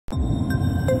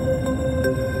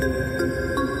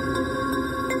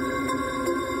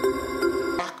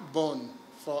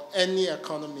any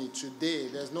economy today,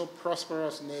 there's no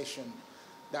prosperous nation.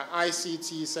 The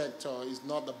ICT sector is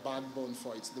not the backbone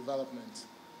for its development.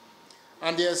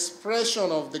 And the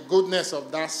expression of the goodness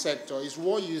of that sector is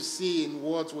what you see in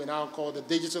what we now call the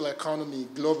digital economy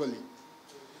globally.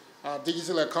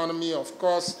 Digital economy, of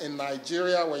course, in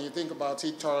Nigeria, when you think about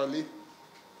it thoroughly,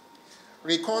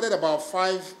 recorded about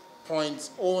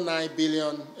 5.09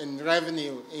 billion in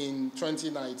revenue in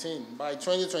 2019. By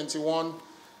 2021,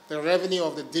 the revenue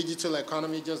of the digital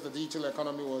economy, just the digital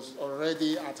economy, was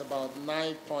already at about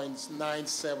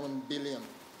 9.97 billion.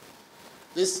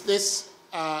 This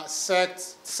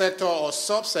sector or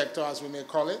subsector, as we may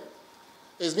call it,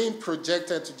 is being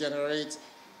projected to generate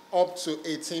up to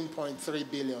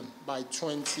 18.3 billion by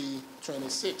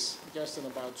 2026, just in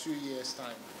about 2 years'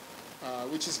 time,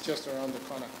 which is just around the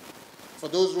corner. For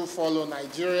those who follow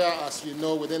Nigeria, as you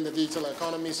know, within the digital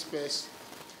economy space,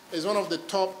 is one of the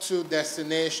top 2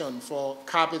 destinations for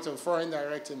capital, foreign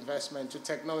direct investment to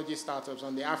technology startups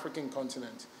on the African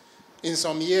continent. In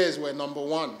some years, we're number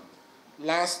 1.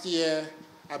 Last year,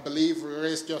 I believe we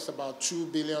raised just about $2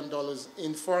 billion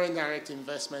in foreign direct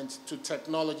investment to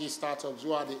technology startups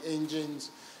who are the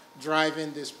engines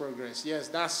driving this progress. Yes,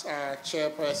 that's our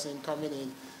chairperson coming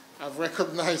in. I've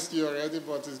recognized you already,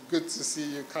 but it's good to see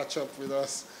you catch up with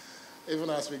us, even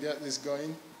as we get this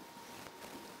going.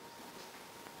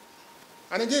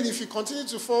 And again, if you continue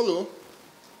to follow,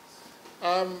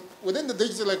 within the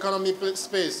digital economy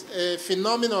space, a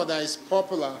phenomenon that is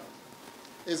popular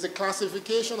is the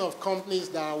classification of companies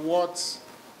that are worth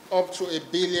up to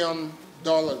 $1 billion.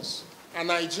 And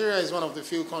Nigeria is one of the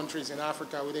few countries in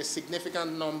Africa with a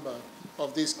significant number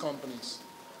of these companies.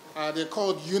 They're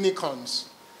called unicorns.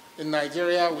 In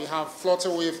Nigeria, we have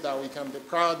Flutterwave that we can be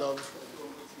proud of,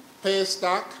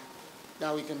 Paystack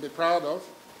that we can be proud of,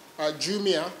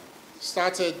 Jumia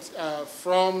started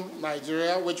from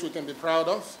Nigeria, which we can be proud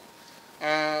of,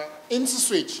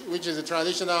 InterSwitch, which is a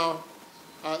traditional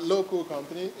local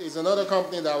company, is another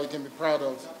company that we can be proud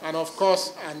of. And of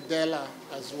course, Andela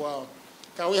as well.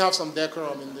 Can we have some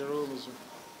decorum in the room as well?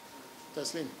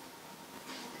 Teslim.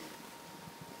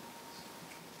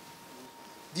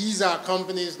 These are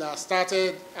companies that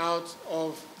started out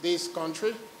of this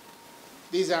country.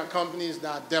 These are companies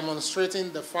that are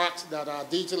demonstrating the fact that our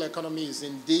digital economy is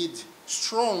indeed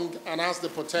strong and has the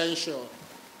potential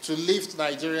to lift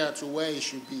Nigeria to where it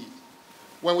should be.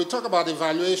 When we talk about the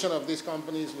valuation of these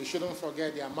companies, we shouldn't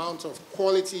forget the amount of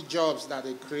quality jobs that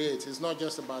they create. It's not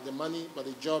just about the money, but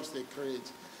the jobs they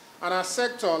create. And our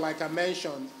sector, like I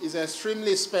mentioned, is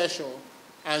extremely special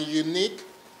and unique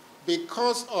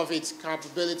because of its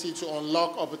capability to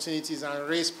unlock opportunities and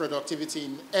raise productivity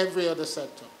in every other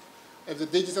sector. If the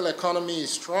digital economy is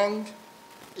strong,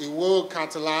 it will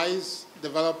catalyze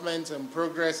development and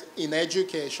progress in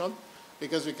education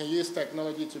because we can use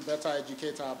technology to better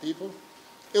educate our people.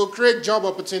 It will create job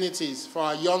opportunities for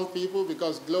our young people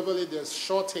because globally there's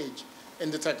shortage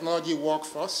in the technology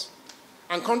workforce.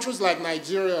 And countries like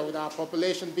Nigeria, with our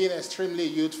population being extremely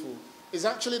youthful, is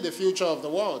actually the future of the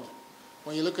world.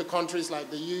 When you look at countries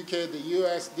like the UK, the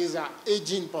US, these are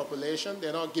aging population.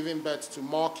 They're not giving birth to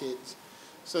more kids.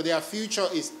 So their future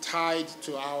is tied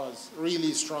to ours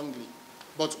really strongly,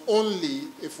 but only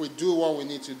if we do what we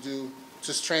need to do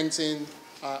to strengthen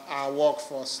our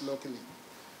workforce locally.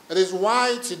 That is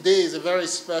why today is a very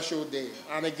special day.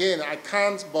 And again, I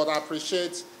can't but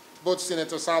appreciate both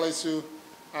Senator Salisu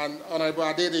and Honorable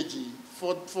Adedeji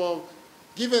for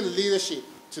giving leadership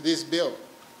to this bill.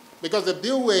 Because the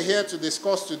bill we're here to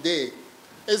discuss today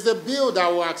is the bill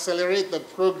that will accelerate the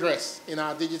progress in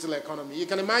our digital economy. You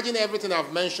can imagine everything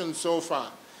I've mentioned so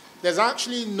far. There's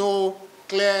actually no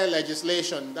clear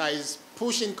legislation that is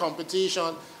pushing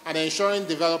competition and ensuring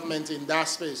development in that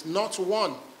space. Not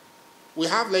one. We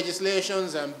have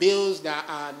legislations and bills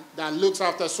that looks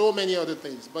after so many other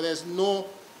things, but there's no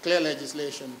clear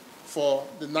legislation for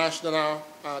the national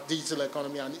digital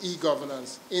economy and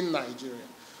e-governance in Nigeria.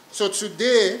 So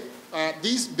today,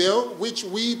 this bill, which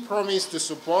we promise to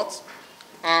support,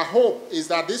 our hope is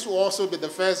that this will also be the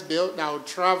first bill that will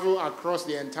travel across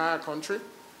the entire country.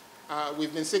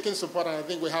 We've been seeking support, and I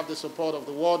think we have the support of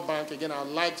the World Bank. Again, I'd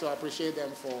like to appreciate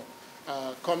them for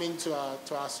coming to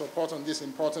our support on this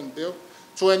important bill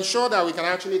to ensure that we can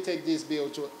actually take this bill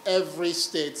to every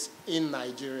state in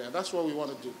Nigeria. That's what we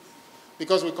want to do,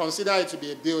 because we consider it to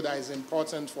be a bill that is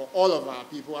important for all of our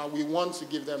people, and we want to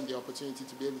give them the opportunity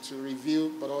to be able to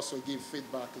review but also give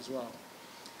feedback as well.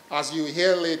 As you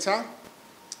hear later,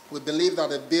 we believe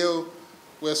that the bill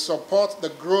will support the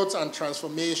growth and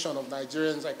transformation of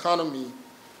Nigeria's economy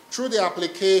through the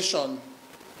application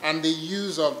and the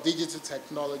use of digital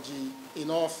technology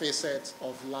in all facets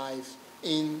of life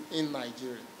in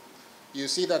Nigeria. You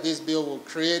see that this bill will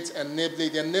create the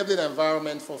enabling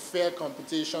environment for fair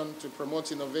competition to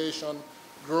promote innovation,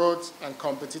 growth, and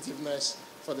competitiveness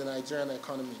for the Nigerian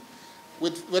economy.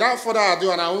 Without further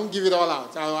ado, and I won't give it all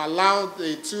out, I'll allow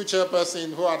the two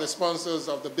chairpersons who are the sponsors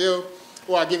of the bill,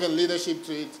 who are giving leadership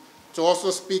to it, to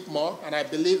also speak more, and I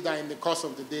believe that in the course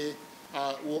of the day,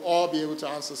 we'll all be able to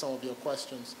answer some of your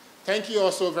questions. Thank you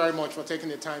also very much for taking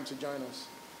the time to join us.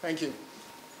 Thank you.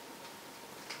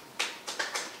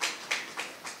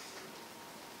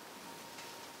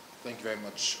 Thank you very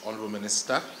much, Honourable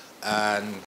Minister. And